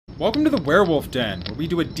Welcome to the Werewolf Den, where we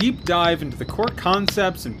do a deep dive into the core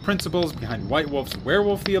concepts and principles behind White Wolf's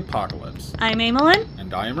Werewolf the Apocalypse. I'm Amelin.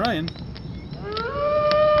 And I am Ryan.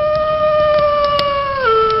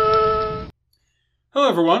 Hello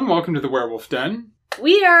everyone, welcome to the Werewolf Den.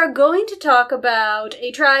 We are going to talk about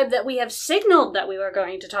a tribe that we have signaled that we were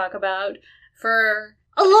going to talk about for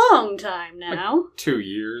a long time now. Like 2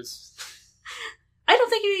 years. I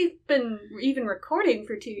don't think we've been even recording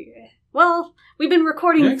for 2 years. Well, we've been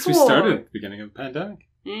recording Yeah, 'cause we started at the beginning of the pandemic.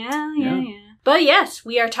 Yeah. But yes,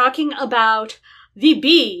 we are talking about the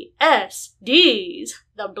BSDs,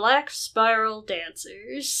 the Black Spiral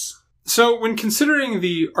Dancers. So, when considering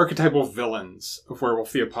the archetypal villains of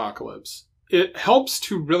Werewolf the Apocalypse, it helps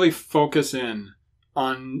to really focus in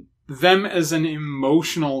on them as an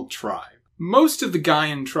emotional tribe. Most of the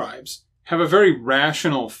Gaian tribes have a very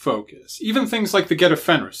rational focus. Even things like the Get of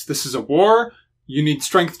Fenris. This is a war, you need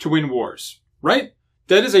strength to win wars, right?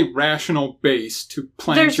 That is a rational base to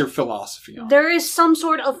plant your philosophy on. There is some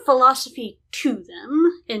sort of philosophy to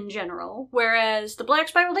them, in general, whereas the Black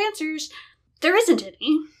Spiral Dancers, there isn't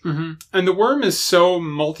any. Mm-hmm. And the worm is so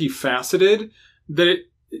multifaceted that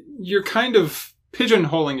you're kind of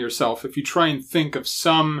pigeonholing yourself if you try and think of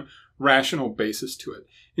some rational basis to it.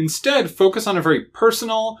 Instead, focus on a very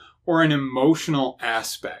personal or an emotional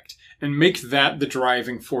aspect and make that the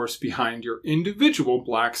driving force behind your individual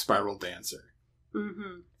Black Spiral Dancer.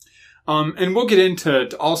 Mm-hmm. And we'll get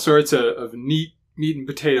into all sorts of neat meat and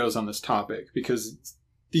potatoes on this topic, because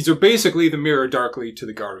these are basically the mirror darkly to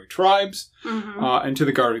the Garou tribes, and to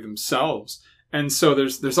the Garou themselves. And so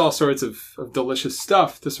there's all sorts of delicious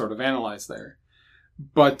stuff to sort of analyze there.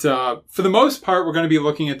 But for the most part, we're going to be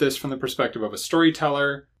looking at this from the perspective of a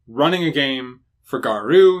storyteller running a game for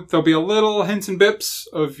Garou. There'll be a little hints and bips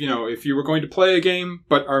of, if you were going to play a game,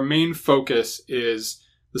 but our main focus is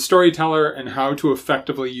the storyteller and how to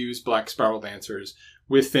effectively use Black Spiral Dancers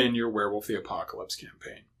within your Werewolf the Apocalypse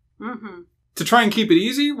campaign. Mm-hmm. To try and keep it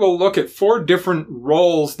easy, we'll look at 4 different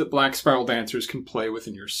roles that Black Spiral Dancers can play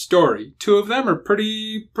within your story. 2 of them are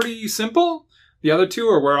pretty simple. The other 2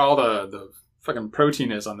 are where all the fucking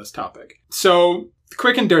protein is on this topic. So,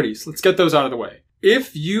 quick and dirties. Let's get those out of the way.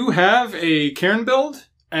 If you have a Cairn build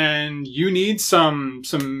and you need some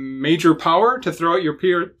major power to throw at your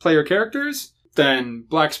player characters, then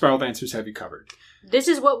Black Spiral Dancers have you covered. This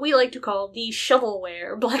is what we like to call the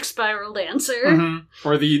shovelware Black Spiral Dancer. Mm-hmm.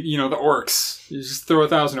 Or the orcs. You just throw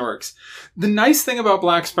 1,000 orcs. The nice thing about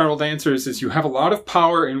Black Spiral Dancers is you have a lot of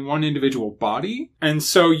power in one individual body, and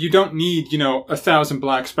so you don't need, 1,000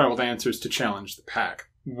 Black Spiral Dancers to challenge the pack.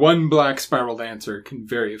 One Black Spiral Dancer can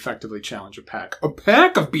very effectively challenge a pack. A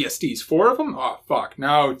pack of BSDs, 4 of them? Oh, fuck.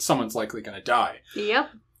 Now someone's likely going to die.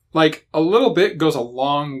 Yep. Like, a little bit goes a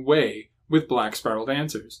long way with Black Spiral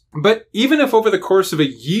Dancers. But even if over the course of a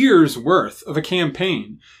year's worth of a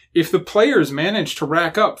campaign, if the players manage to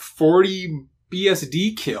rack up 40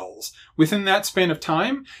 BSD kills within that span of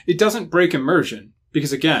time, it doesn't break immersion.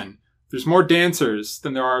 Because again, there's more dancers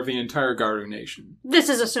than there are of the entire Garou nation. This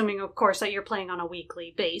is assuming, of course, that you're playing on a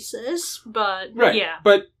weekly basis, but right. Yeah.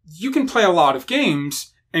 But you can play a lot of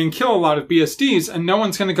games and kill a lot of BSDs, and no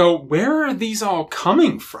one's going to go, where are these all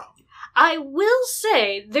coming from? I will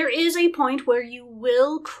say there is a point where you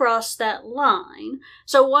will cross that line.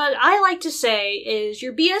 So what I like to say is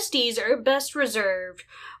your BSDs are best reserved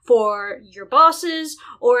for your bosses,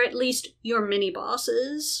 or at least your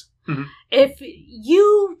mini-bosses. Mm-hmm. If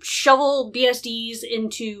you shovel BSDs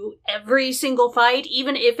into every single fight,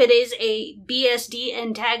 even if it is a BSD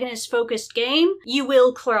antagonist-focused game, you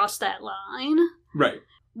will cross that line. Right.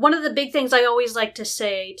 One of the big things I always like to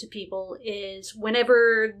say to people is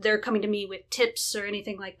whenever they're coming to me with tips or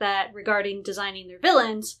anything like that regarding designing their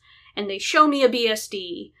villains, and they show me a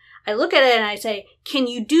BSD, I look at it and I say, can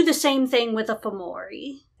you do the same thing with a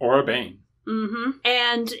Fomori? Or a Bane. Mm-hmm.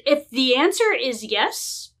 And if the answer is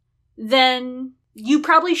yes, then you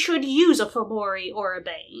probably should use a Fomori or a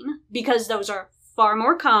Bane, because those are far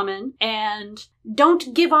more common and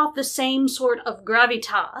don't give off the same sort of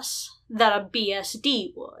gravitas that a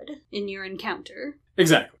BSD would in your encounter.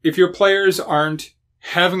 Exactly. If your players aren't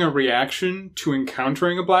having a reaction to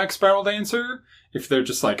encountering a Black Spiral Dancer, if they're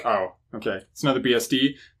just like, oh, okay, it's another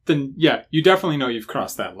BSD, then yeah, you definitely know you've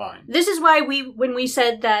crossed that line. This is why when we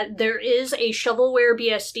said that there is a shovelware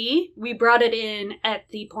BSD, we brought it in at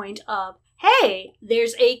the point of, hey,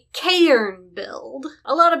 there's a Cairn build.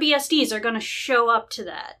 A lot of BSDs are going to show up to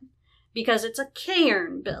that, because it's a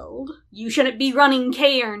Cairn build. You shouldn't be running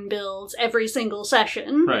Cairn builds every single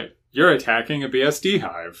session. Right. You're attacking a BSD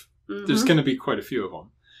hive. Mm-hmm. There's going to be quite a few of them.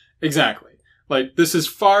 Exactly. Like, this is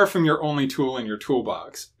far from your only tool in your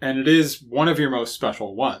toolbox, and it is one of your most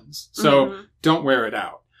special ones. So don't wear it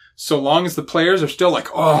out. So long as the players are still like,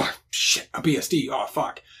 oh, shit, a BSD, oh,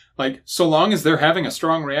 fuck. Like, so long as they're having a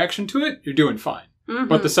strong reaction to it, you're doing fine.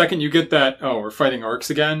 But the second you get that, oh, we're fighting orcs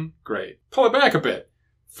again, great. Pull it back a bit.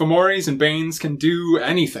 Femoris and Banes can do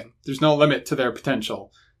anything. There's no limit to their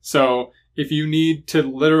potential. So if you need to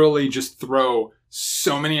literally just throw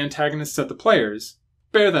so many antagonists at the players,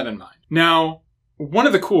 bear that in mind. Now, one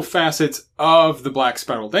of the cool facets of the Black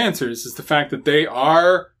Spiral Dancers is the fact that they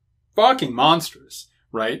are fucking monsters,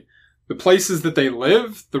 right? The places that they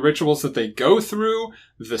live, the rituals that they go through,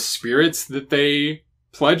 the spirits that they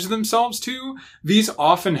pledge themselves to, these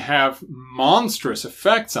often have monstrous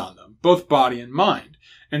effects on them, both body and mind.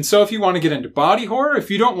 And so if you want to get into body horror, if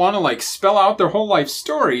you don't want to like spell out their whole life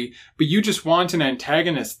story, but you just want an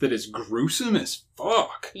antagonist that is gruesome as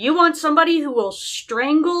fuck. You want somebody who will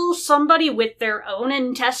strangle somebody with their own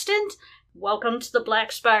intestine? Welcome to the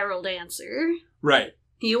Black Spiral Dancer. Right.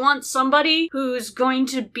 You want somebody who's going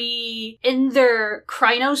to be in their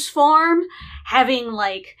Krynos form, having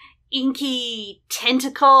like inky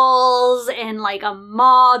tentacles and like a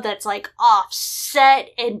maw that's like offset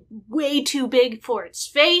and way too big for its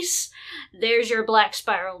face. There's your Black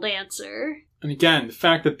Spiral Dancer. And again, the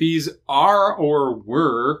fact that these are or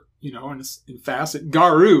were, you know, in facet,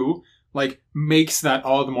 Garou, like, makes that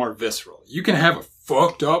all the more visceral. You can have a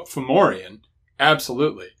fucked up Fomorian,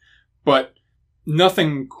 absolutely, but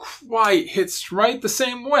nothing quite hits right the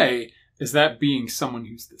same way as that being someone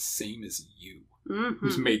who's the same as you.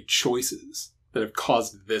 Who's made choices that have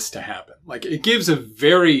caused this to happen. Like, it gives a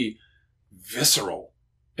very visceral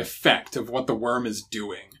effect of what the worm is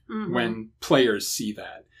doing when players see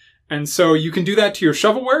that. And so you can do that to your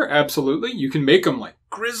shovelware, absolutely. You can make them, like,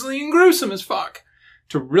 grisly and gruesome as fuck.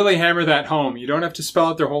 To really hammer that home, you don't have to spell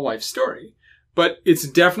out their whole life story. But it's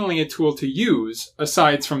definitely a tool to use,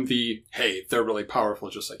 aside from the, hey, they're really powerful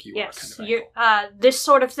just like you are kind of angle. This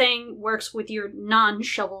sort of thing works with your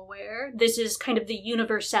non-shovelware. This is kind of the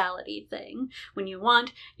universality thing. When you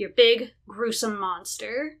want your big, gruesome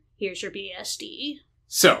monster, here's your BSD.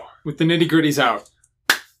 So, with the nitty-gritties out,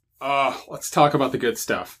 let's talk about the good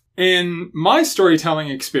stuff. In my storytelling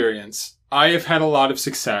experience, I have had a lot of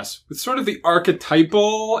success with sort of the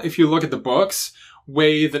archetypal, if you look at the books,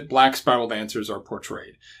 way that Black Spiral Dancers are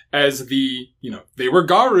portrayed. As the, you know, they were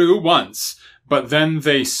Garou once, but then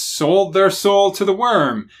they sold their soul to the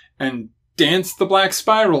worm and danced the Black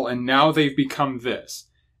Spiral, and now they've become this.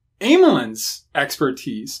 Amelin's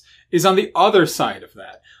expertise is on the other side of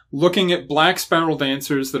that, looking at Black Spiral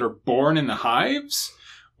Dancers that are born in the hives,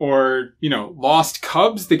 or, you know, lost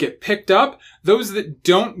cubs that get picked up, those that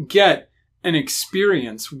don't get an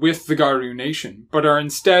experience with the Garou Nation, but are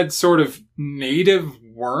instead sort of native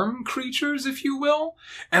worm creatures, if you will,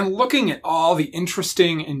 and looking at all the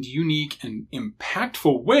interesting and unique and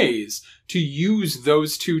impactful ways to use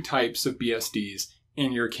those two types of BSDs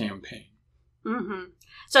in your campaign.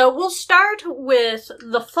 So we'll start with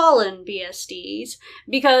the Fallen BSDs,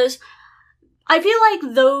 because I feel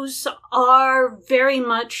like those are very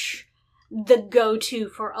much the go-to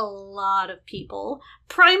for a lot of people,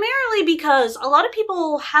 primarily because a lot of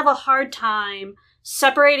people have a hard time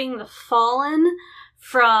separating the Fallen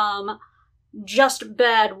from just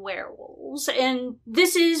bad werewolves, and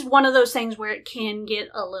this is one of those things where it can get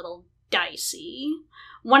a little dicey.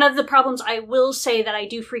 One of the problems I will say that I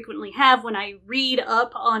do frequently have when I read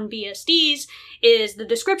up on BSDs is the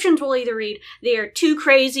descriptions will either read, they are too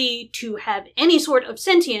crazy to have any sort of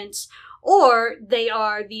sentience, or they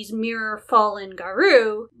are these mirror fallen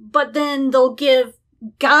Garou, but then they'll give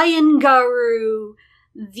Gaian Garou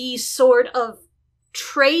these sort of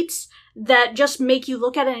traits that just make you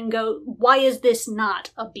look at it and go, why is this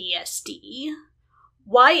not a BSD?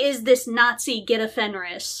 Why is this Nazi Geta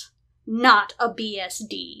Fenris not a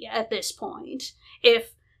BSD at this point?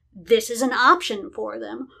 If this is an option for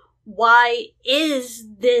them, why is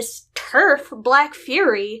this TERF Black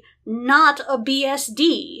Fury not a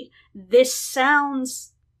BSD? This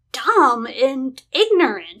sounds dumb and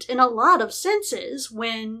ignorant in a lot of senses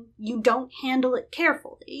when you don't handle it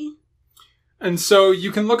carefully. And so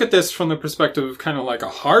you can look at this from the perspective of kind of like a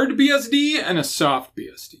hard BSD and a soft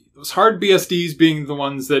BSD. Those hard BSDs being the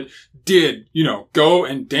ones that did, you know, go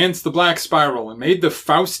and dance the Black Spiral and made the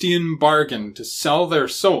Faustian bargain to sell their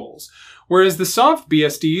souls. Whereas the soft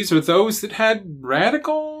BSDs are those that had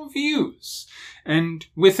radical views. And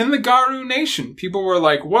within the Garou Nation, people were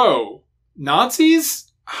like, whoa,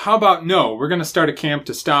 Nazis? How about no? We're going to start a camp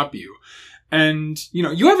to stop you. And, you know,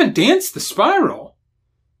 you haven't danced the spiral.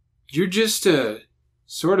 You're just a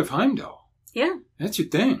sort of Heimdall. Yeah. That's your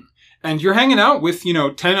thing. And you're hanging out with,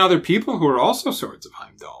 10 other people who are also Swords of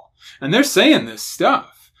Heimdall. And they're saying this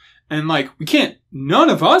stuff. And none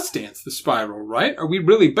of us dance the spiral, right? Are we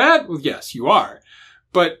really bad? Well, yes, you are.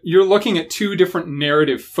 But you're looking at two different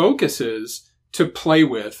narrative focuses to play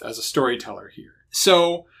with as a storyteller here.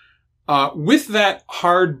 So, with that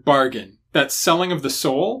hard bargain, that selling of the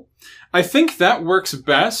soul, I think that works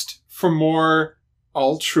best for more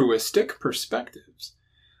altruistic perspectives.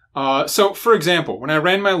 So, for example, when I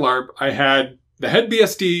ran my LARP, I had the head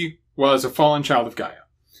BSD was a fallen child of Gaia.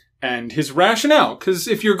 And his rationale, because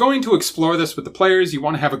if you're going to explore this with the players, you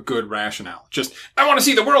want to have a good rationale. Just, I want to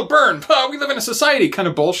see the world burn, we live in a society kind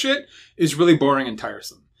of bullshit is really boring and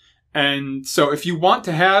tiresome. And so if you want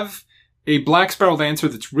to have a Black Spiral Dancer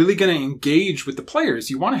that's really going to engage with the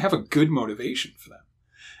players, you want to have a good motivation for them.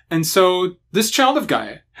 And so this child of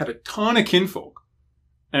Gaia had a ton of kinfolk.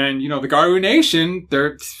 And, the Garou Nation,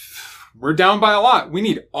 we're down by a lot. We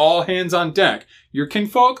need all hands on deck. Your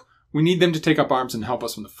kinfolk, we need them to take up arms and help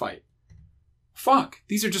us in the fight. Fuck,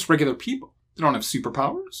 these are just regular people. They don't have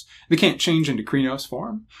superpowers. They can't change into Krynos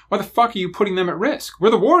form. Why the fuck are you putting them at risk?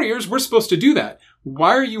 We're the warriors. We're supposed to do that.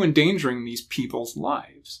 Why are you endangering these people's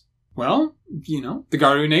lives? Well, the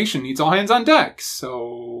Garou Nation needs all hands on deck.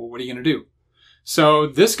 So what are you going to do? So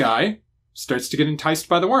this guy starts to get enticed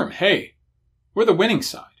by the worm. Hey, we're the winning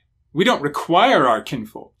side. We don't require our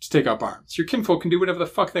kinfolk to take up arms. Your kinfolk can do whatever the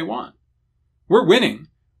fuck they want. We're winning.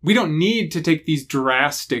 We don't need to take these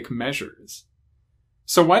drastic measures.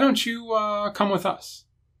 So why don't you come with us?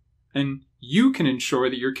 And you can ensure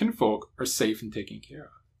that your kinfolk are safe and taken care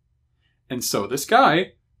of. And so this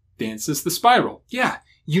guy dances the spiral. Yeah,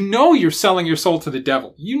 you're selling your soul to the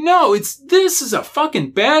devil. This is a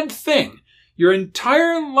fucking bad thing. Your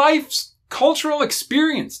entire life's cultural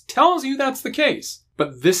experience tells you that's the case.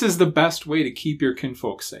 But this is the best way to keep your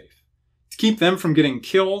kinfolk safe. To keep them from getting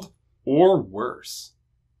killed or worse.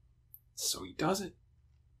 So he does it.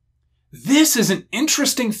 This is an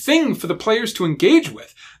interesting thing for the players to engage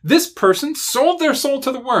with. This person sold their soul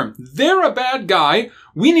to the worm. They're a bad guy.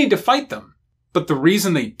 We need to fight them. But the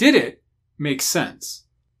reason they did it makes sense.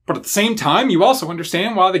 But at the same time, you also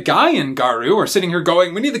understand why the guy in Garou are sitting here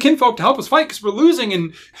going, we need the kinfolk to help us fight because we're losing,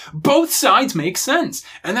 and both sides make sense.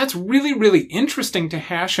 And that's really, really interesting to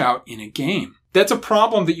hash out in a game. That's a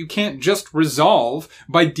problem that you can't just resolve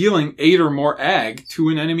by dealing 8 or more ag to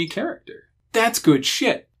an enemy character. That's good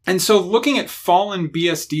shit. And so looking at fallen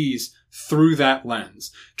BSDs through that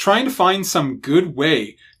lens, trying to find some good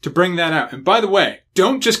way to bring that out. And by the way,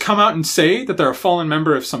 don't just come out and say that they're a fallen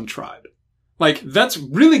member of some tribe. That's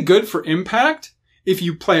really good for impact if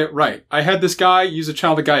you play it right. I had this guy use a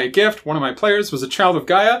Child of Gaia gift. One of my players was a Child of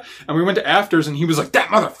Gaia, and we went to afters, and he was like, that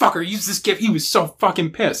motherfucker used this gift. He was so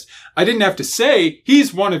fucking pissed. I didn't have to say,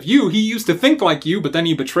 he's one of you. He used to think like you, but then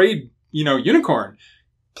he betrayed, Unicorn.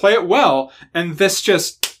 Play it well, and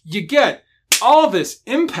you get all this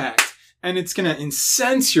impact, and it's gonna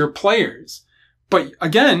incense your players. But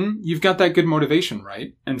again, you've got that good motivation,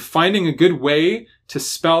 right? And finding a good way to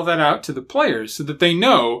spell that out to the players so that they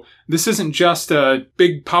know this isn't just a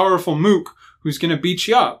big, powerful mook who's going to beat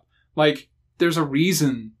you up. There's a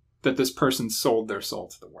reason that this person sold their soul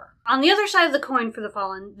to the worm. On the other side of the coin for the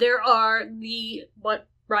Fallen, there are what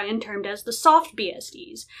Ryan termed as the soft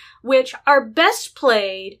BSDs, which are best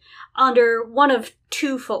played under one of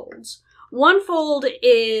two folds. One fold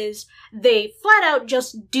is they flat out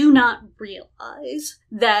just do not realize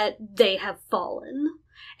that they have fallen.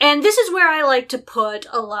 And this is where I like to put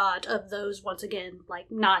a lot of those, once again, like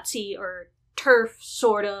Nazi or TERF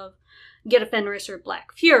sort of Get a Fenris or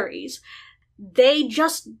Black Furies. They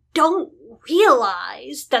just don't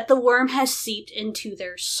realize that the worm has seeped into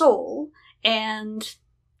their soul and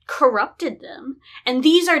corrupted them. And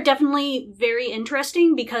these are definitely very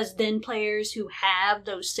interesting because then players who have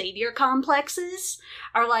those savior complexes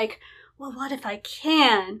are like, well, what if I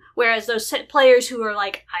can? Whereas those players who are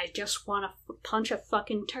like, I just want to punch a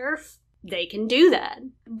fucking TERF, they can do that.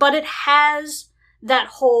 But it has that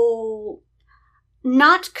whole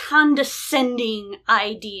not condescending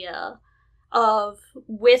idea of,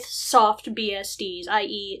 with soft BSDs,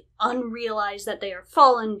 i.e. unrealized that they are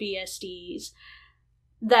fallen BSDs,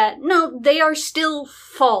 that, no, they are still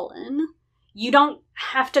fallen. You don't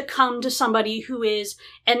have to come to somebody who is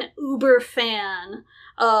an uber fan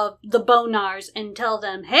of the Bonars and tell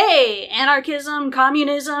them, hey, anarchism,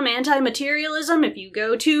 communism, anti-materialism, if you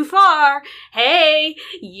go too far, hey,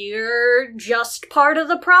 you're just part of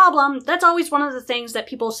the problem. That's always one of the things that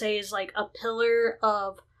people say is like a pillar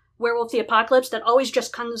of Werewolf the Apocalypse that always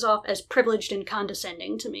just comes off as privileged and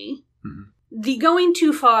condescending to me. Mm-hmm. The going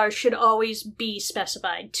too far should always be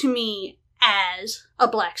specified, to me, as a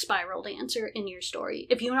Black Spiral dancer in your story.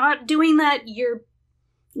 If you're not doing that, you're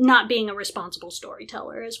not being a responsible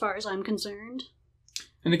storyteller, as far as I'm concerned.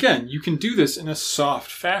 And again, you can do this in a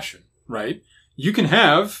soft fashion, right? You can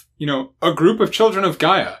have, a group of children of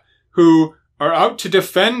Gaia who are out to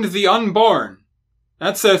defend the unborn.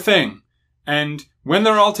 That's their thing. And when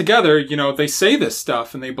they're all together, they say this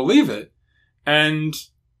stuff and they believe it. And,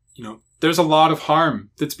 there's a lot of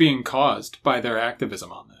harm that's being caused by their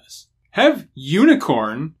activism on this. Have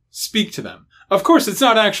Unicorn speak to them. Of course, it's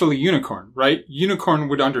not actually Unicorn, right? Unicorn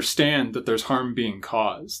would understand that there's harm being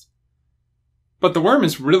caused. But the worm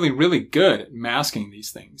is really, really good at masking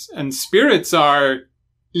these things. And spirits are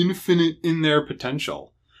infinite in their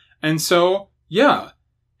potential. And so, yeah,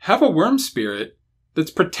 have a worm spirit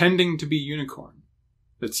that's pretending to be Unicorn.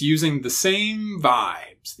 That's using the same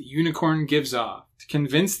vibes the Unicorn gives off to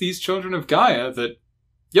convince these children of Gaia that,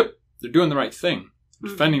 yep, they're doing the right thing.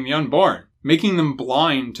 Defending the unborn. Making them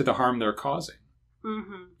blind to the harm they're causing.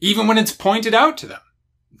 Mm-hmm. Even when it's pointed out to them,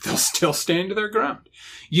 they'll still stand their ground.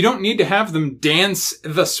 You don't need to have them dance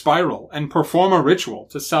the spiral and perform a ritual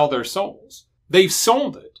to sell their souls. They've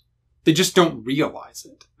sold it. They just don't realize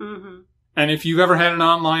it. Mm-hmm. And if you've ever had an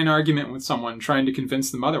online argument with someone trying to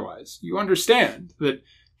convince them otherwise, you understand that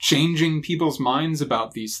changing people's minds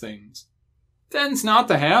about these things tends not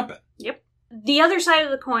to happen. Yep. The other side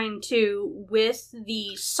of the coin, too, with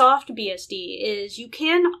the soft BSD is you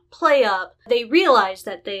can play up, they realize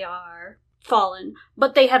that they are fallen,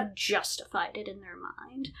 but they have justified it in their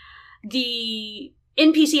mind. The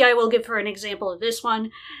NPC I will give for an example of this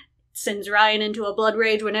one sends Ryan into a blood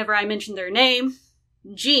rage whenever I mention their name.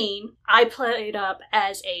 Jean, I played up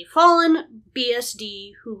as a fallen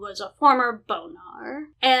BSD who was a former Bonar.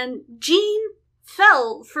 And Jean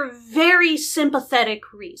fell for very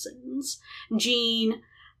sympathetic reasons. Jean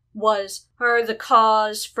was the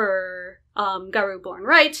cause for Garou-born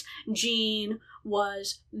rights. Jean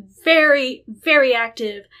was very, very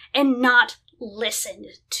active and not listened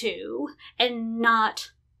to and not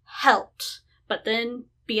helped. But then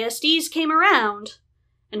BSDs came around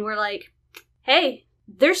and were like, hey,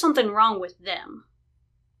 there's something wrong with them,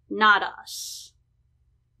 not us.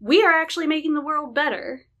 We are actually making the world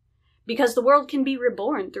better because the world can be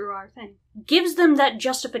reborn through our thing. Gives them that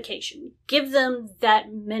justification. Give them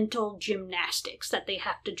that mental gymnastics that they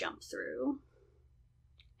have to jump through.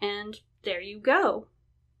 And there you go.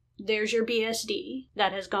 There's your BSD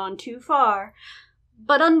that has gone too far,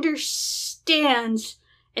 but understands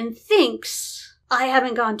and thinks, I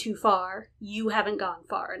haven't gone too far, you haven't gone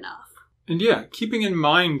far enough. And yeah, keeping in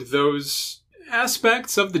mind those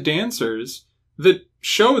aspects of the dancers that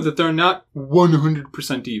show that they're not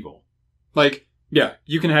 100% evil. Like, yeah,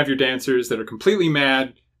 you can have your dancers that are completely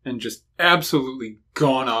mad and just absolutely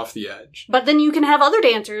gone off the edge. But then you can have other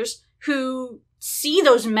dancers who see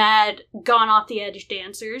those mad, gone off the edge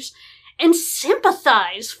dancers and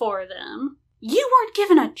sympathize for them. You weren't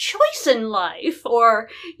given a choice in life, or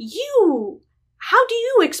how do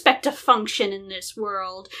you expect to function in this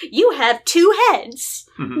world? You have two heads.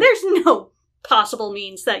 Mm-hmm. There's no possible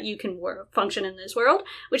means that you can function in this world,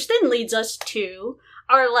 which then leads us to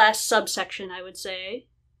our last subsection, I would say,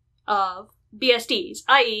 of BSDs,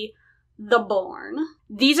 i.e. the born.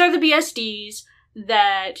 These are the BSDs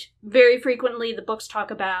that very frequently the books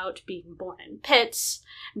talk about being born in pits,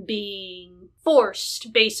 being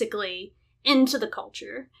forced, basically, into the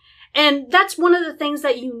culture. And that's one of the things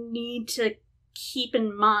that you need to keep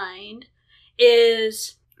in mind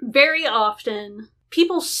is very often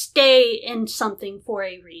people stay in something for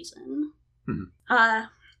a reason. Mm-hmm.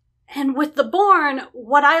 And with the born,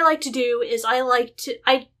 what I like to do is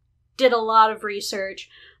I did a lot of research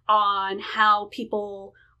on how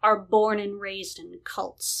people are born and raised in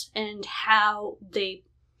cults and how they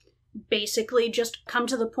basically just come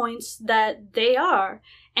to the points that they are.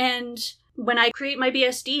 And when I create my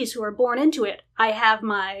BSDs who are born into it, I have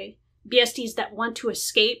my BSDs that want to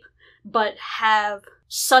escape but have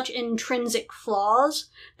such intrinsic flaws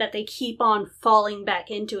that they keep on falling back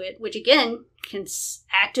into it, which again can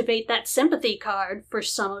activate that sympathy card for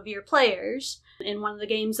some of your players. In one of the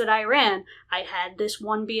games that I ran, I had this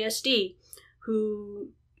one BSD who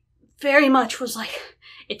very much was like,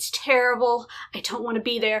 it's terrible, I don't want to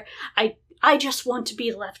be there, I just want to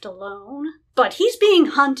be left alone. But he's being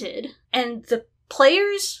hunted, and the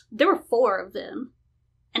players, there were 4 of them,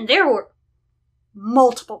 and there were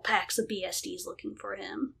multiple packs of BSDs looking for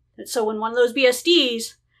him. And so when one of those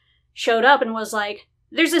BSDs showed up and was like,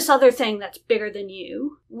 there's this other thing that's bigger than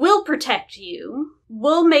you, we'll protect you,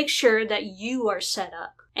 we'll make sure that you are set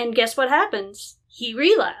up. And guess what happens? He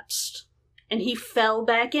relapsed, and he fell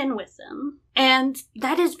back in with them. And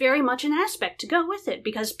that is very much an aspect to go with it,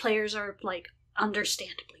 because players are, like,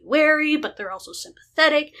 understandably wary, but they're also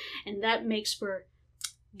sympathetic, and that makes for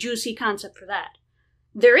juicy concept for that.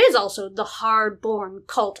 There is also the hard-born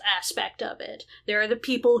cult aspect of it. There are the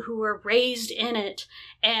people who are raised in it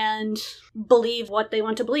and believe what they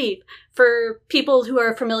want to believe. For people who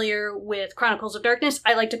are familiar with Chronicles of Darkness,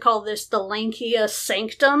 I like to call this the Lankia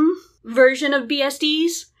Sanctum version of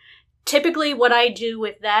BSDs. Typically what I do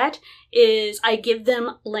with that is I give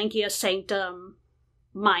them Lankia Sanctum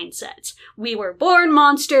mindsets. We were born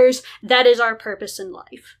monsters. That is our purpose in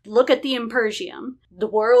life. Look at the Impergium. The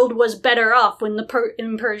world was better off when the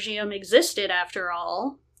Impergium existed, after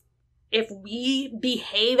all. If we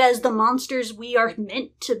behave as the monsters we are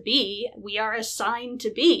meant to be, we are assigned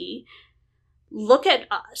to be, look at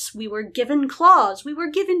us. We were given claws. We were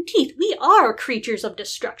given teeth. We are creatures of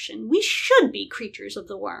destruction. We should be creatures of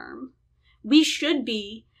the worm. We should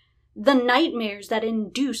be the nightmares that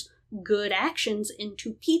induce good actions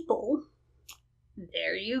into people.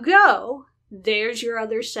 There you go. There's your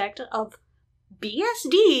other sect of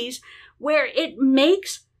BSDs where it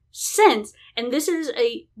makes sense, and this is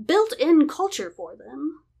a built-in culture for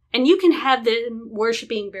them. And you can have them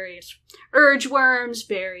worshipping various urge worms,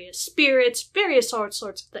 various spirits, various sorts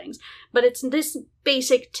of things, but it's this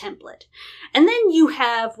basic template. And then you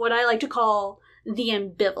have what I like to call the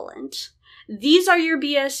ambivalent. These are your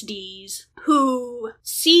BSDs who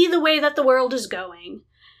see the way that the world is going,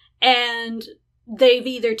 and they've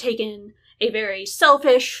either taken a very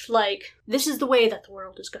selfish, like, this is the way that the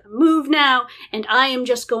world is going to move now, and I am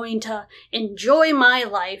just going to enjoy my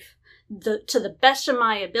life to the best of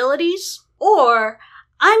my abilities, or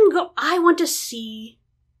I want to see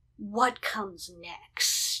what comes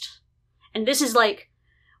next. And this is like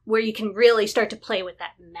where you can really start to play with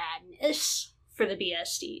that madness for the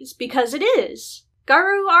BSDs, because it is.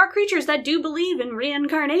 Garou are creatures that do believe in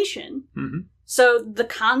reincarnation. Mm-hmm. So the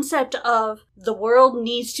concept of the world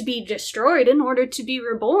needs to be destroyed in order to be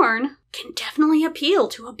reborn can definitely appeal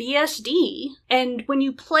to a BSD. And when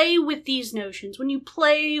you play with these notions, when you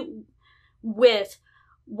play with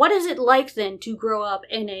what is it like then to grow up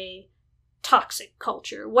in a toxic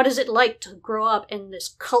culture? What is it like to grow up in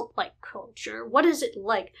this cult-like culture? What is it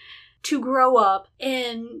like to grow up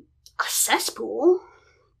in a cesspool,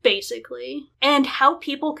 basically? And how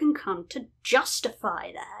people can come to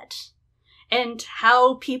justify that. And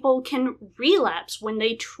how people can relapse when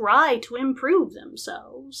they try to improve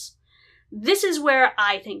themselves. This is where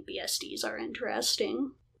I think BSDs are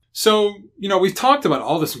interesting. So, we've talked about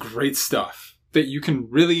all this great stuff that you can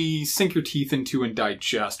really sink your teeth into and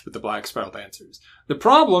digest with the Black Spiral Dancers. The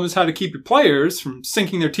problem is how to keep your players from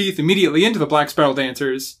sinking their teeth immediately into the Black Spiral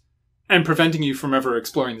Dancers and preventing you from ever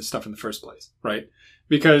exploring this stuff in the first place, right?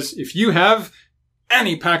 Because if you have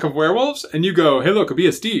any pack of werewolves and you go, hey, look, a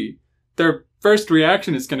BSD, their first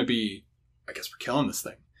reaction is going to be, I guess we're killing this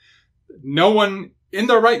thing. No one in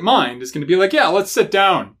their right mind is going to be like, yeah, let's sit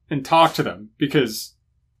down and talk to them, because,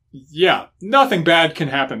 yeah, nothing bad can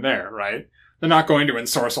happen there, right? They're not going to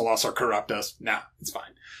ensorcel us or corrupt us. Nah, it's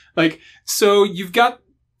fine. So you've got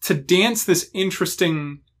to dance this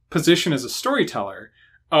interesting position as a storyteller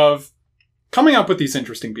of coming up with these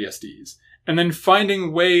interesting BSDs and then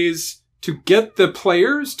finding ways to get the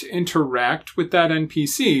players to interact with that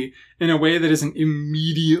NPC in a way that isn't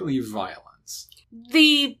immediately violence.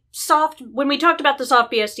 When we talked about the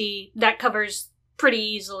soft BSD, that covers pretty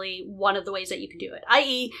easily one of the ways that you can do it,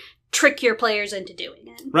 i.e. trick your players into doing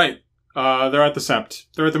it. Right. They're at the Sept.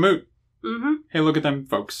 They're at the Moot. Mm-hmm. Hey, look at them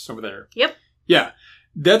folks over there. Yep. Yeah.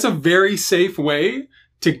 That's a very safe way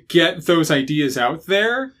to get those ideas out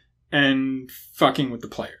there and fucking with the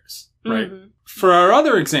players, right? Mm-hmm. For our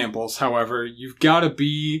other examples, however, you've got to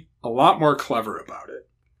be a lot more clever about it.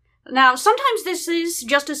 Now, sometimes this is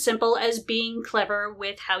just as simple as being clever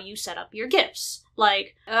with how you set up your gifts.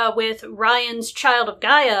 Like, with Ryan's Child of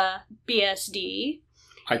Gaia BSD.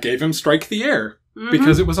 I gave him Strike the Air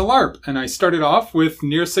because it was a LARP, and I started off with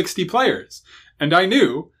near 60 players. And I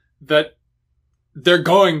knew that they're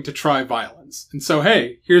going to try violence. And so,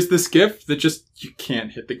 hey, here's this gift that you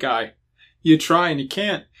can't hit the guy. You try and you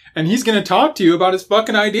can't. And he's going to talk to you about his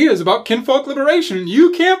fucking ideas about kinfolk liberation.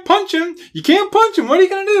 You can't punch him. You can't punch him. What are you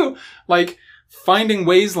going to do? Finding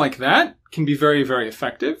ways like that can be very, very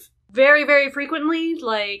effective. Very, very frequently,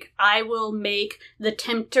 I will make the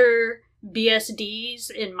Tempter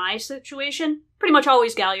BSDs in my situation. Pretty much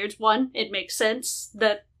always Galliards. One, it makes sense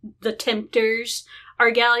that the Tempters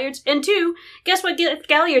are Galliards. And two, guess what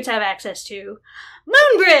Galliards have access to?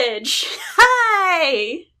 Moonbridge!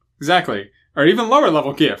 Hi! Exactly. or even lower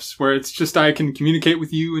level gifts where it's just I can communicate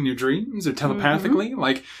with you in your dreams or telepathically.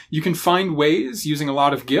 Like, you can find ways using a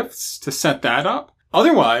lot of gifts to set that up.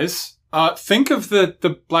 Otherwise, think of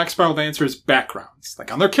the Black Spiral Dancers' backgrounds.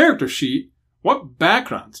 Like, on their character sheet, what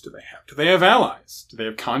backgrounds do they have? Do they have allies? Do they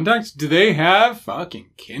have contacts? Do they have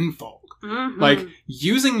fucking kinfolk? Like,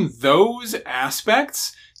 using those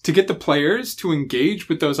aspects to get the players to engage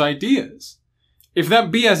with those ideas. If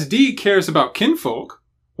that BSD cares about kinfolk,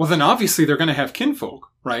 well, then obviously they're going to have kinfolk,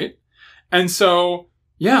 right? And so,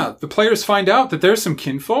 yeah, the players find out that there's some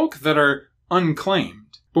kinfolk that are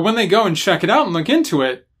unclaimed. But when they go and check it out and look into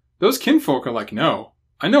it, those kinfolk are like, no,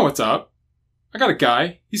 I know what's up. I got a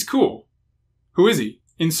guy. He's cool. Who is he?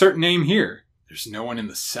 Insert name here. There's no one in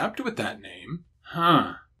the Sept with that name.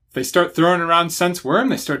 Huh. If they start throwing around Sense Worm,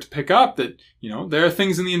 they start to pick up that, there are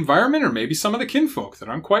things in the environment or maybe some of the kinfolk that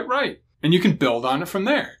aren't quite right. And you can build on it from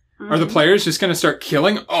there. Are the players just going to start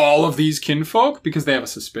killing all of these kinfolk because they have a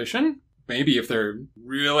suspicion? Maybe if they're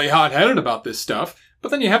really hot-headed about this stuff. But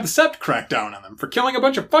then you have the Sept crack down on them for killing a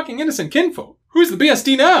bunch of fucking innocent kinfolk. Who's the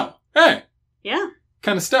BSD now? Hey. Yeah.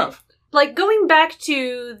 Kind of stuff. Like, going back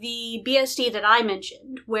to the BSD that I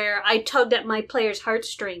mentioned, where I tugged at my player's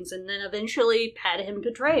heartstrings and then eventually had him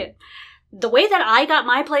betray it. The way that I got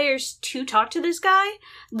my players to talk to this guy,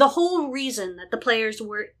 the whole reason that the players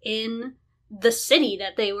were in the city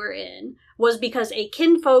that they were in was because a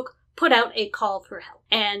kinfolk put out a call for help.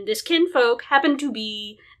 And this kinfolk happened to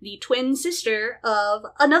be the twin sister of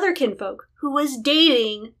another kinfolk who was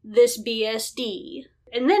dating this BSD.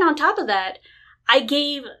 And then on top of that, I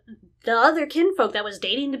gave the other kinfolk that was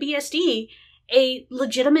dating the BSD a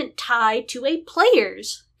legitimate tie to a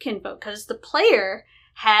player's kinfolk, because the player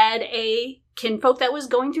had a kinfolk that was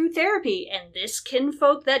going through therapy, and this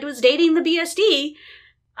kinfolk that was dating the BSD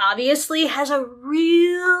obviously has a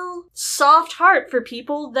real soft heart for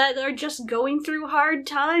people that are just going through hard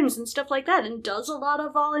times and stuff like that, and does a lot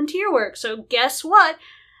of volunteer work. So guess what?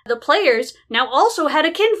 The players now also had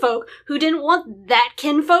a kinfolk who didn't want that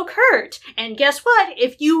kinfolk hurt. And guess what?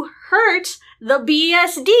 If you hurt the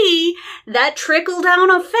BSD, that trickle-down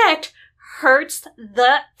effect hurts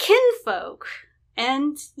the kinfolk.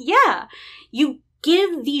 And yeah, you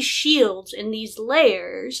give these shields and these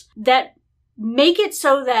layers that make it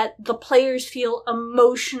so that the players feel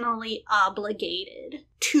emotionally obligated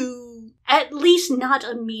to at least not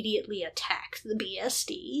immediately attack the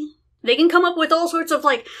BSD. They can come up with all sorts of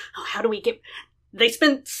how do we get... They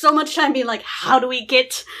spend so much time being like, how do we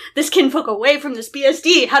get this kinfolk away from this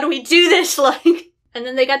BSD? How do we do this? And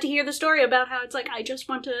then they got to hear the story about how it's I just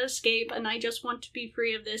want to escape and I just want to be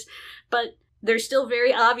free of this. But they're still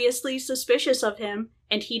very obviously suspicious of him,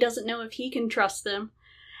 and he doesn't know if he can trust them.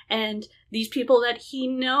 And these people that he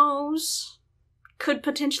knows could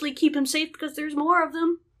potentially keep him safe because there's more of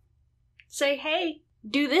them. Say, hey,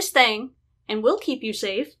 do this thing, and we'll keep you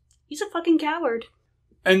safe. He's a fucking coward.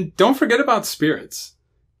 And don't forget about spirits.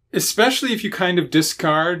 Especially if you kind of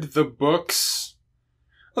discard the book's,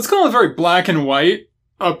 let's call it a very black and white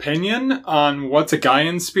opinion on what's a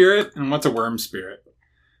Gaian spirit and what's a worm spirit.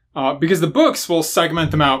 Because the books will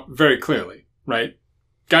segment them out very clearly, right?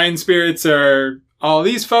 Gaian spirits are all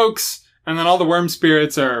these folks, and then all the worm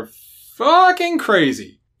spirits are fucking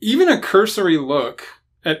crazy. Even a cursory look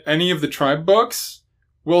at any of the tribe books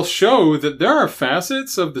will show that there are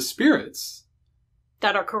facets of the spirits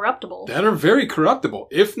that are corruptible. That are very corruptible,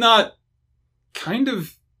 if not kind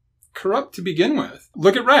of corrupt to begin with.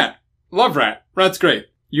 Look at Rat. Love Rat. Rat's great.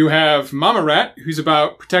 You have Mama Rat, who's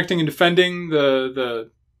about protecting and defending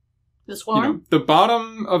the swarm? The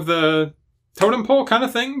bottom of the totem pole kind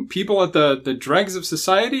of thing. People at the dregs of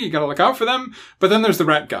society, you gotta look out for them. But then there's the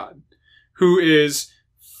Rat God, who is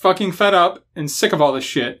fucking fed up and sick of all this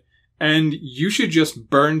shit, and you should just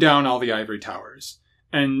burn down all the ivory towers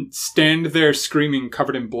and stand there screaming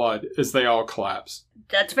covered in blood as they all collapse.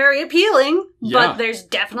 That's very appealing, yeah. But there's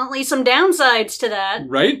definitely some downsides to that.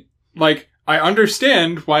 Right? I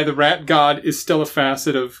understand why the Rat God is still a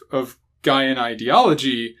facet of Gaian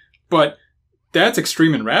ideology, but that's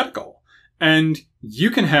extreme and radical. And you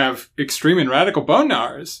can have extreme and radical bone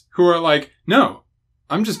gnawers who are like, no,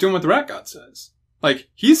 I'm just doing what the Rat God says.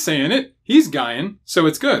 He's saying it, he's Gaian, so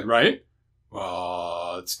it's good, right?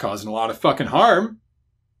 Well, it's causing a lot of fucking harm.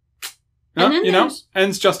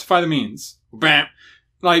 Ends justify the means. Bam.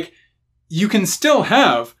 You can still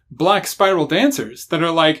have Black Spiral Dancers that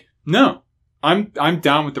are like, no, I'm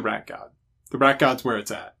down with the Rat God. The Rat God's where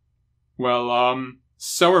it's at. Well,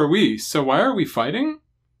 so are we. So why are we fighting?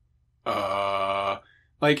 You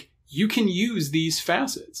can use these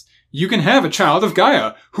facets. You can have a child of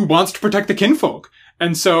Gaia who wants to protect the kinfolk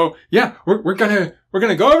And so, yeah, we're gonna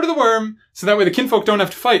go over to the worm, so that way the kinfolk don't have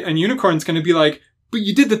to fight, and Unicorn's gonna be like, but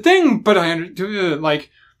you did the thing, but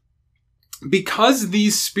because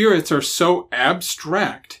these spirits are so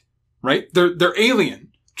abstract, right? They're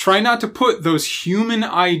alien. Try not to put those human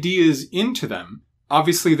ideas into them.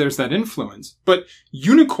 Obviously, there's that influence. But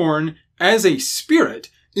Unicorn, as a spirit,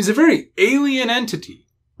 is a very alien entity,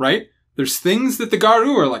 right? There's things that the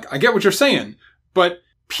Garou are like, I get what you're saying, but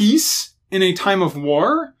peace in a time of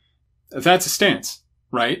war, that's a stance,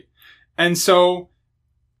 right? And so...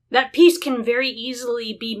 that peace can very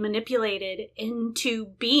easily be manipulated into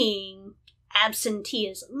being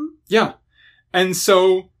absenteeism. Yeah. And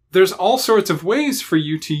so there's all sorts of ways for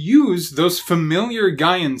you to use those familiar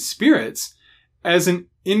Gaian spirits as an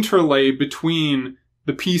interlay between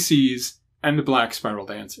the PCs and the Black Spiral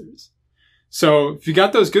Dancers. So if you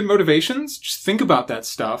got those good motivations, just think about that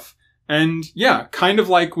stuff. And yeah, kind of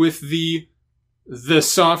like with the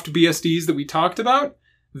soft BSDs that we talked about,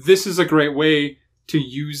 this is a great way to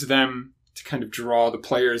use them to kind of draw the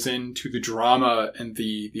players into the drama and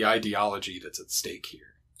the ideology that's at stake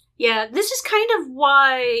here. Yeah, this is kind of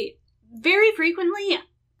why very frequently,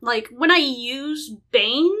 like when I use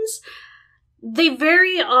Banes, they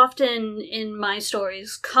very often in my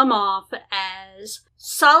stories come off as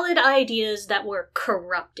solid ideas that were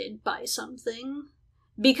corrupted by something.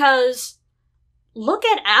 Because look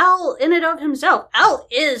at Al in and of himself. Al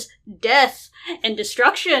is death and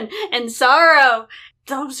destruction and sorrow.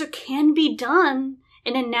 Those can be done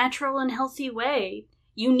in a natural and healthy way.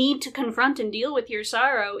 You need to confront and deal with your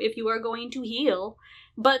sorrow if you are going to heal.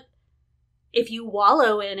 But if you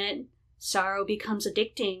wallow in it, sorrow becomes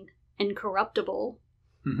addicting and corruptible.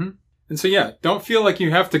 Mm-hmm. And so yeah, don't feel like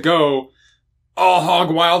you have to go all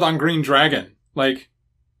hog wild on Green Dragon. Like,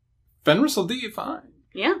 Fenris will do you fine.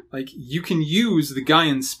 Yeah. Like, you can use the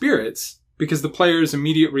Gaian spirits because the player's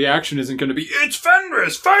immediate reaction isn't going to be, it's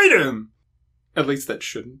Fenris, fight him! At least that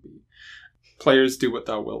shouldn't be. Players do what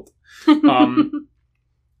thou wilt.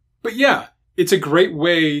 But yeah, it's a great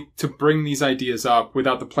way to bring these ideas up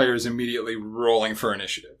without the players immediately rolling for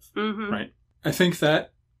initiative. Mm-hmm. Right? I think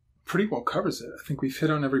that pretty well covers it. I think we've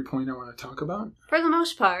hit on every point I want to talk about. For the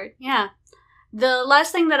most part, yeah. The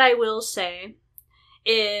last thing that I will say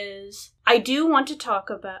is I do want to talk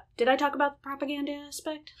about... Did I talk about the propaganda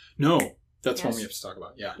aspect? No. That's yes. one we have to talk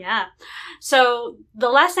about, yeah. Yeah. So, the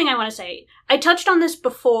last thing I want to say, I touched on this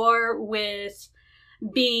before with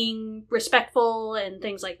being respectful and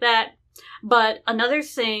things like that, but another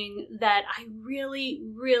thing that I really,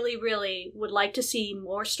 really, really would like to see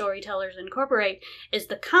more storytellers incorporate is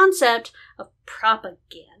the concept of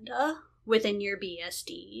propaganda within your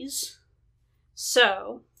BSDs.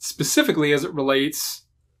 So... specifically as it relates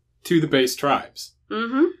to the base tribes.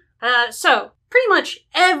 Mm-hmm. So, pretty much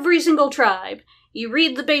every single tribe, you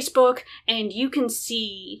read the base book and you can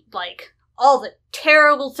see, like, all the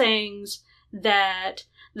terrible things that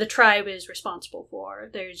the tribe is responsible for.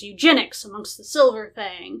 There's eugenics amongst the Silver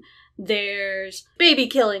Fang. There's baby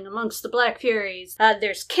killing amongst the Black Furies.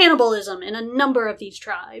 There's cannibalism in a number of these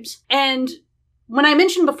tribes. And when I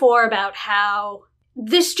mentioned before about how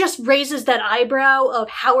this just raises that eyebrow of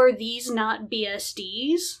how are these not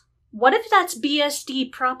BSDs? What if that's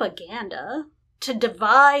BSD propaganda to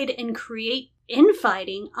divide and create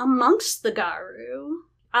infighting amongst the Garou?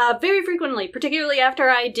 Very frequently, particularly after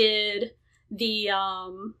I did the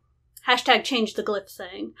hashtag change the glyph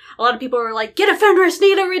thing, a lot of people were like, get a Fenris,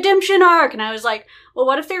 need a redemption arc! And I was like, well,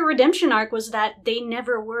 what if their redemption arc was that they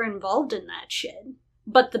never were involved in that shit?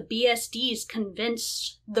 But the BSDs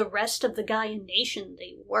convinced the rest of the Gaian nation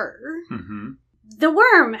they were. Mm-hmm. The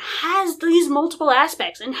worm has these multiple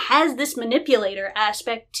aspects and has this manipulator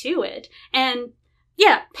aspect to it. And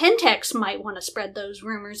yeah, Pentex might want to spread those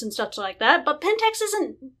rumors and stuff like that, but Pentex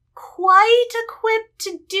isn't quite equipped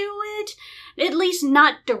to do it, at least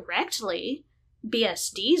not directly.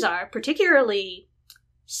 BSDs are, particularly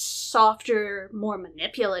softer, more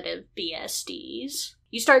manipulative BSDs.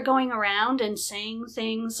 You start going around and saying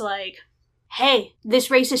things like, hey, this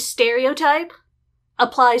racist stereotype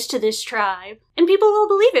applies to this tribe. And people will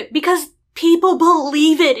believe it because people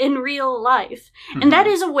believe it in real life. Mm-hmm. And that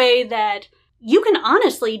is a way that you can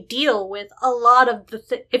honestly deal with a lot of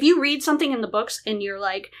the if you read something in the books and you're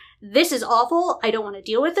like, this is awful, I don't want to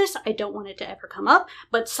deal with this, I don't want it to ever come up,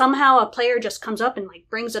 but somehow a player just comes up and like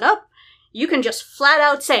brings it up, you can just flat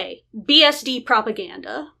out say, BSD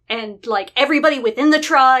propaganda. And like everybody within the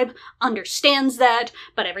tribe understands that,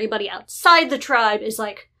 but everybody outside the tribe is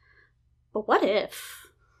like, but what if?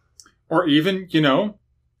 Or even,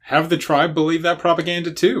 have the tribe believe that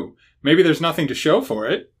propaganda too. Maybe there's nothing to show for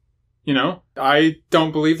it, You know, I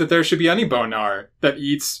don't believe that there should be any Bonar that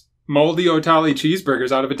eats moldy Otali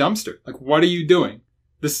cheeseburgers out of a dumpster. Like, what are you doing?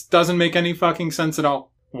 This doesn't make any fucking sense at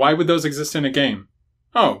all. Why would those exist in a game?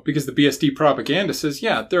 Oh, because the BSD propaganda says,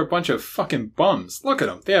 yeah, they're a bunch of fucking bums. Look at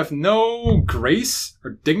them. They have no grace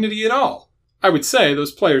or dignity at all. I would say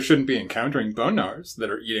those players shouldn't be encountering Bonars that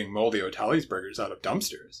are eating moldy Otali's burgers out of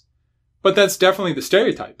dumpsters. But that's definitely the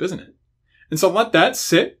stereotype, isn't it? And so let that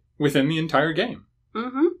sit within the entire game.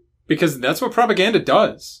 Mm-hmm. Because that's what propaganda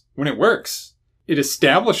does when it works. It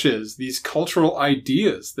establishes these cultural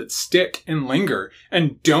ideas that stick and linger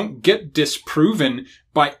and don't get disproven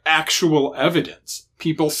by actual evidence.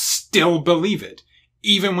 People still believe it,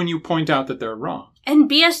 even when you point out that they're wrong. And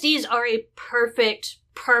BSDs are a perfect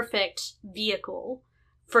vehicle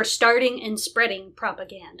for starting and spreading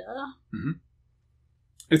propaganda. Mm-hmm.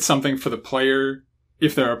 It's something for the player,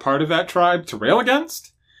 if they're a part of that tribe, to rail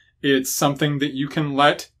against. It's something that you can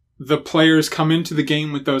let the players come into the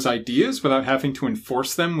game with those ideas without having to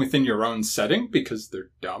enforce them within your own setting because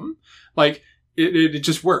they're dumb. Like, it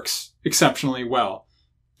just works exceptionally well,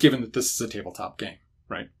 given that this is a tabletop game,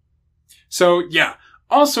 right? So, yeah,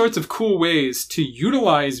 all sorts of cool ways to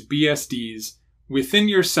utilize BSDs within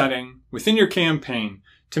your setting, within your campaign,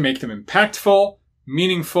 to make them impactful,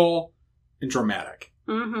 meaningful, and dramatic.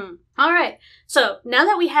 Mm-hmm. All right. So, now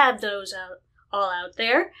that we have those all out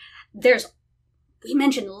there, we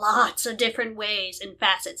mentioned lots of different ways and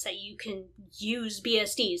facets that you can use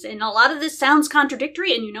BSDs. And a lot of this sounds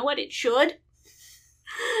contradictory, and you know what? It should.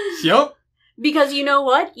 Yep. Because you know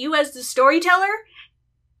what? You as the storyteller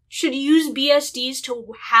should use BSDs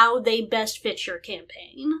to how they best fit your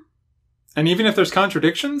campaign. And even if there's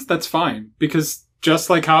contradictions, that's fine. Because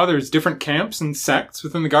just like how there's different camps and sects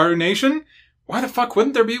within the Garu Nation, why the fuck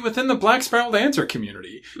wouldn't there be within the Black Spiral Dancer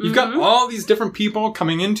community? You've got all these different people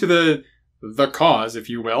coming into the cause, if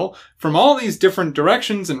you will, from all these different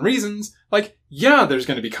directions and reasons. Like, yeah, there's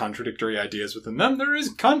going to be contradictory ideas within them. There is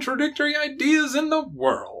contradictory ideas in the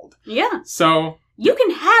world. Yeah. So you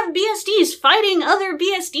can have BSDs fighting other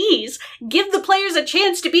BSDs. Give the players a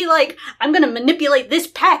chance to be like, I'm going to manipulate this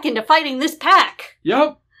pack into fighting this pack.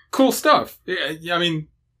 Yep. Cool stuff. I mean,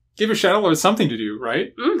 give your Shadow Lord something to do,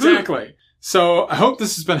 right? Mm-hmm. Exactly. So I hope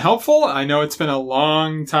this has been helpful. I know it's been a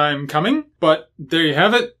long time coming, but there you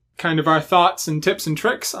have it. Kind of our thoughts and tips and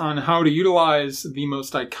tricks on how to utilize the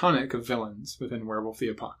most iconic of villains within Werewolf the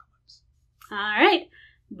Apocalypse. All right.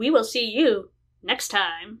 We will see you next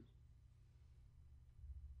time.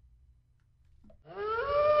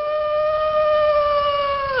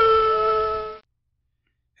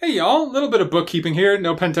 Hey y'all, a little bit of bookkeeping here.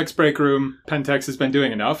 No Pentex break room. Pentex has been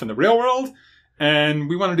doing enough in the real world, and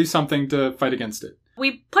we want to do something to fight against it.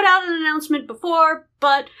 We put out an announcement before,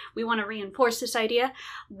 but we want to reinforce this idea.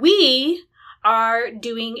 We are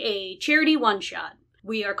doing a charity one-shot.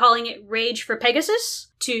 We are calling it Rage for Pegasus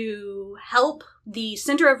to help the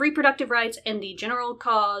Center of Reproductive Rights and the general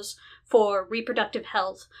cause for reproductive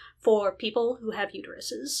health for people who have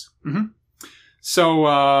uteruses. Mm-hmm.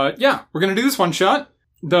 So, yeah, we're going to do this one-shot.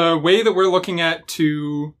 The way that we're looking at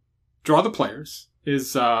to draw the players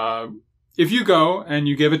is if you go and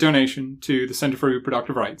you give a donation to the Center for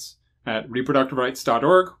Reproductive Rights at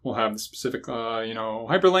reproductiverights.org, we'll have the specific,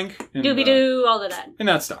 hyperlink. Doobie-doo, all of that. And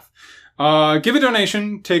that stuff. Give a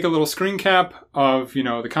donation, take a little screen cap of,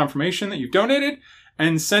 the confirmation that you've donated,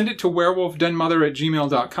 and send it to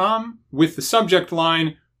werewolfdenmother@gmail.com with the subject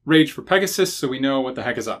line, Rage for Pegasus, so we know what the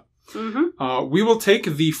heck is up. Mm-hmm. We will take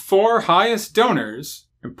the 4 highest donors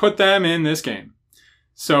and put them in this game.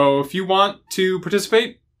 So if you want to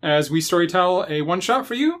participate as we storytell a one-shot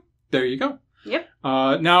for you, there you go. Yep.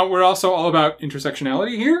 Now, we're also all about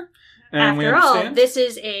intersectionality here. And After all, this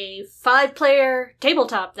is a 5-player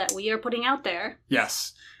tabletop that we are putting out there.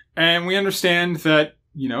 Yes. And we understand that,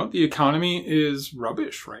 the economy is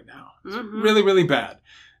rubbish right now. It's really, really bad.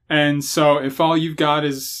 And so if all you've got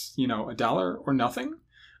is, $1 or nothing,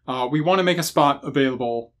 we want to make a spot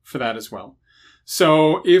available for that as well.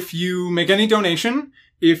 So if you make any donation,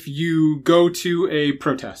 if you go to a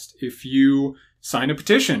protest, if you sign a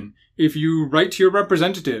petition, if you write to your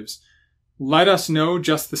representatives, let us know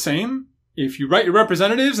just the same. If you write your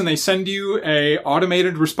representatives and they send you a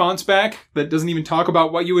automated response back that doesn't even talk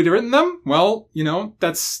about what you had written them, well,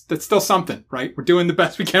 that's still something, right? We're doing the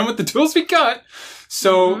best we can with the tools we got.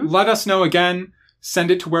 So let us know again.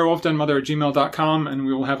 Send it to werewolfdenmother@gmail.com, and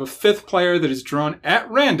we will have a 5th player that is drawn at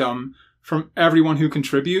random from everyone who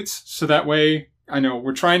contributes. So that way, I know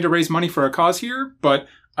we're trying to raise money for a cause here, but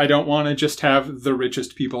I don't want to just have the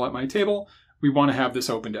richest people at my table. We want to have this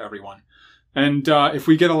open to everyone. And if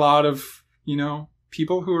we get a lot of,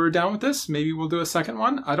 people who are down with this. Maybe we'll do a second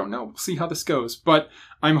one. I don't know. We'll see how this goes. But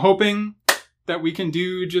I'm hoping that we can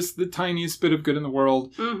do just the tiniest bit of good in the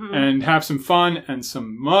world and have some fun and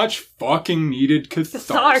some much fucking needed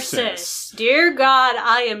catharsis. Dear God,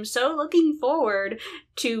 I am so looking forward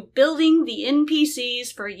to building the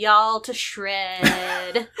NPCs for y'all to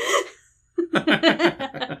shred.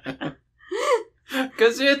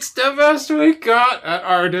 Because it's the best we got at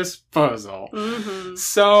our disposal.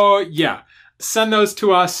 So, yeah. Send those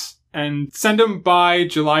to us and send them by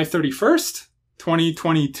July 31st,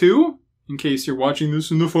 2022. In case you're watching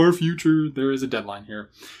this in the far future, there is a deadline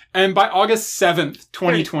here. And by August 7th,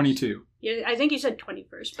 2022. Yeah, I think you said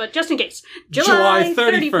 21st, but just in case. July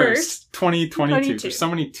 31st, 2022. There's so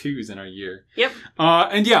many twos in our year. Yep.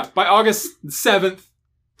 And yeah, by August 7th,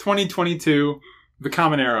 2022, the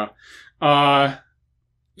Common Era.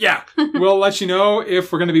 Yeah, we'll let you know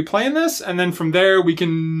if we're going to be playing this, and then from there we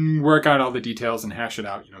can work out all the details and hash it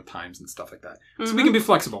out, times and stuff like that. So we can be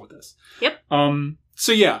flexible with this. Yep.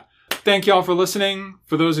 So yeah, thank you all for listening.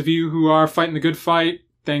 For those of you who are fighting the good fight,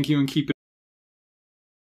 thank you and keep it